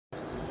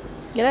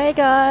G'day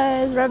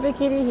guys, Rubber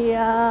Kitty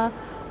here.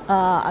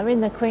 I'm in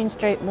the Queen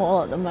Street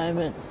Mall at the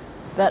moment,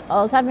 but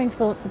I was having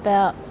thoughts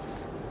about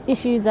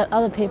issues that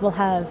other people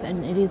have,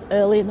 and it is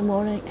early in the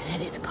morning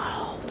and it is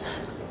cold.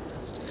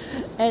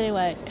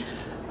 Anyway,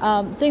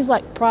 things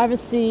like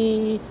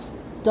privacy,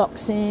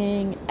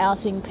 doxing,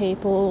 outing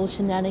people,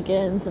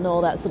 shenanigans and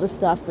all that sort of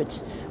stuff, which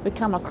we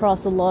come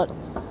across a lot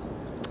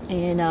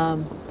in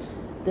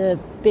the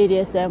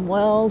BDSM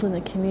world and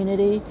the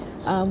community,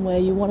 where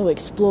you want to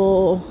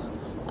explore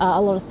a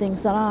lot of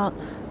things that aren't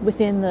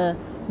within the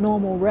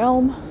normal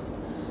realm,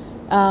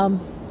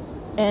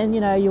 and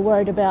you're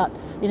worried about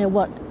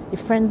what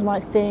your friends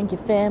might think,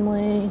 your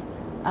family,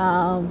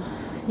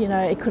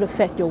 it could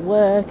affect your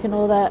work and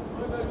all that.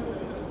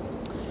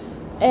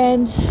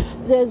 And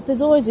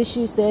there's always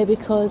issues there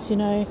because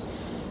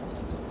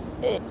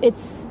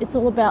it's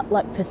all about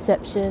like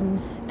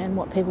perception and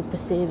what people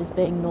perceive as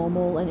being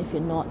normal, and if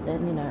you're not,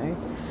 then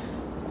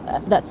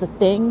that's a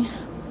thing.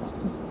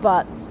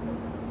 But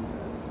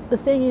the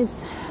thing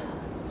is,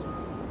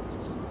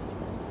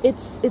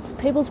 it's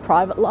people's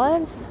private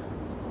lives,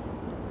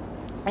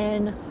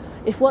 and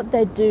if what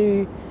they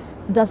do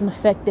doesn't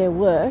affect their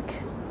work,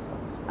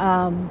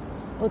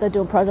 what they do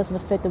in private doesn't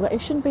affect their work,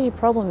 it shouldn't be a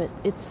problem.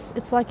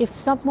 It's like if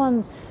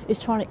someone is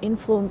trying to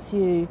influence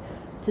you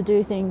to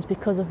do things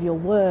because of your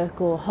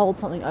work or hold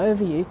something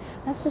over you,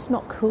 that's just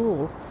not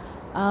cool.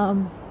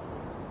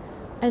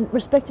 And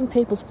respecting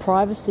people's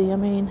privacy, I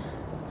mean,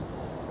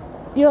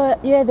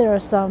 there are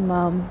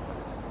some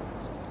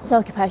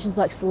occupations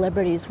like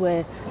celebrities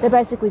where they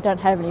basically don't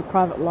have any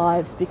private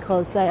lives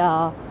because they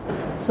are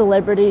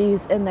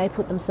celebrities and they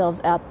put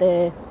themselves out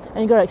there, and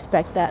you've got to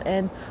expect that.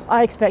 And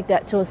I expect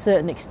that to a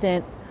certain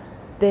extent,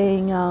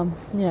 being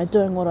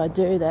doing what I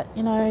do, that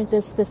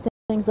there's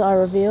things that I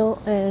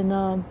reveal,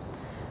 and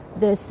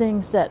there's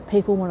things that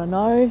people want to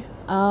know.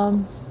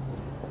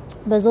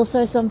 There's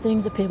also some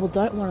things that people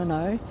don't want to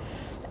know,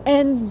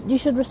 and you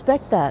should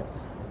respect that,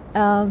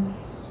 and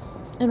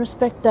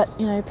respect that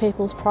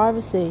people's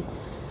privacy.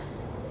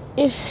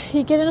 If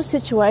you get in a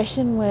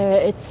situation where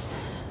it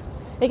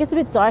gets a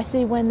bit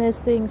dicey when there's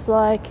things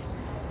like,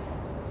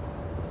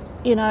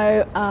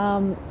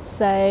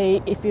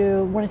 say if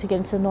you're wanting to get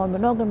into a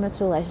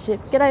non-monogamous relationship,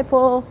 g'day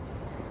Paul,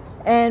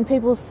 and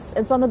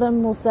some of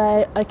them will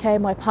say, okay,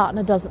 my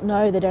partner doesn't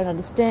know, they don't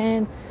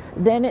understand,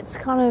 then it's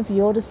kind of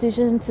your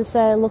decision to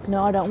say, look,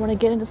 no, I don't want to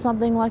get into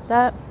something like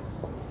that.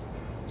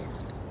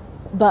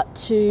 But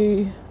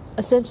to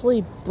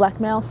essentially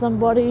blackmail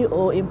somebody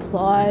or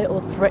imply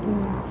or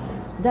threaten,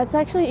 that's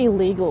actually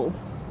illegal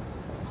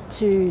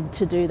to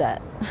do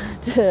that.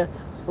 To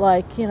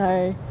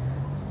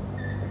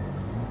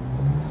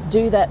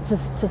do that,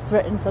 to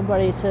threaten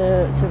somebody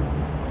to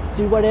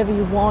do whatever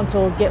you want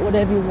or get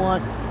whatever you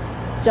want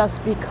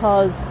just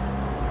because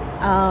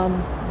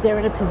they're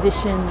in a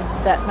position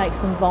that makes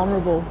them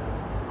vulnerable.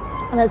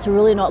 And that's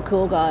really not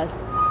cool, guys.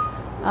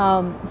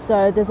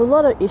 So there's a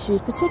lot of issues,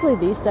 particularly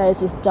these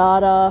days with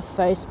data,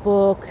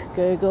 Facebook,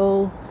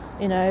 Google.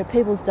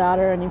 People's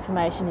data and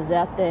information is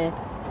out there,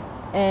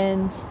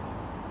 and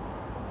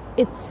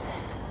it's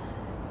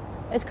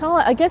kind of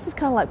like, I guess it's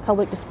kind of like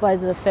public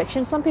displays of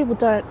affection. Some people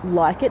don't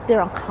like it; they're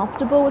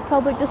uncomfortable with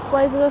public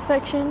displays of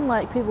affection,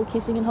 like people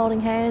kissing and holding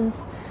hands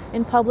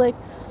in public.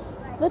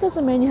 That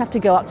doesn't mean you have to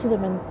go up to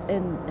them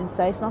and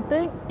say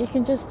something. You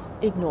can just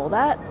ignore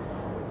that.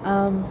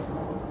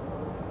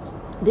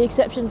 The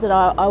exceptions that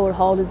I would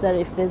hold is that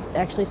if there's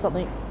actually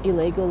something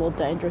illegal or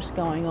dangerous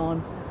going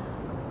on,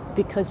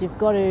 because you've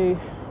got to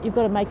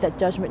make that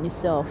judgment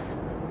yourself.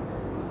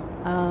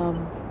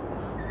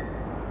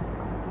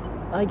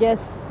 I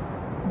guess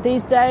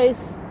these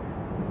days,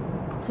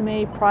 to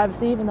me,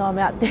 privacy, even though I'm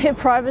out there,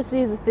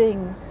 privacy is a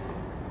thing.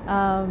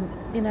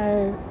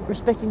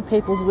 Respecting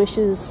people's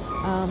wishes,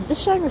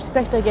 just showing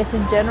respect, I guess,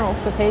 in general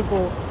for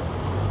people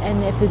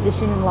and their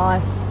position in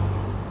life.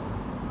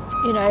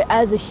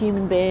 As a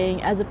human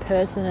being, as a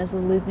person, as a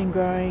living,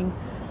 growing,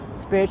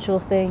 spiritual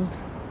thing.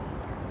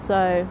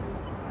 So,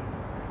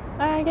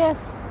 I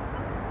guess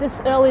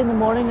this early in the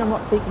morning I'm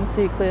not thinking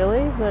too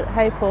clearly, but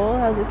hey Paul,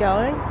 how's it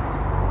going?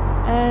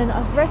 And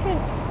I reckon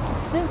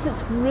since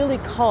it's really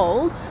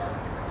cold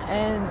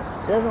and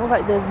it doesn't look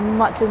like there's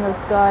much in the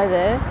sky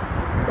there,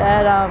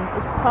 that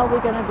it's probably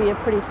going to be a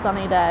pretty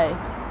sunny day.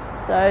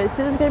 So as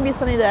soon as it's going to be a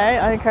sunny day,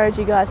 I encourage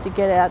you guys to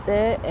get out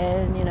there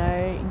and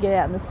get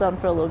out in the sun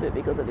for a little bit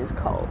because it is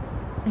cold.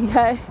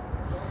 Okay?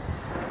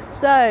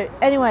 So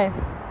anyway,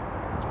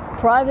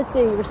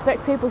 privacy,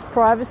 respect people's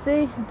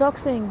privacy.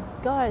 Doxing,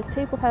 guys,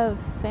 people have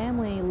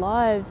family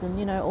lives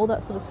and all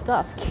that sort of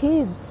stuff.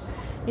 Kids,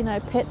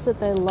 pets that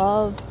they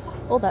love,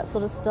 all that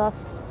sort of stuff.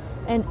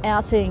 And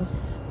outing,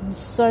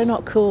 so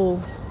not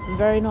cool,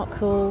 very not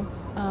cool.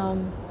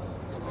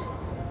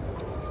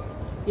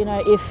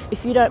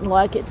 If you don't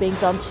like it being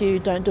done to you,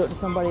 don't do it to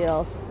somebody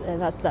else,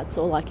 and that's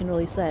all I can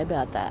really say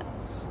about that.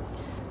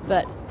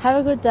 But have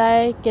a good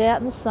day, get out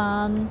in the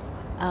sun,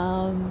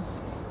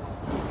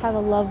 have a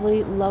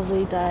lovely,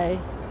 lovely day.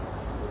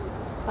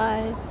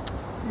 Bye.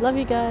 Love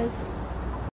you guys.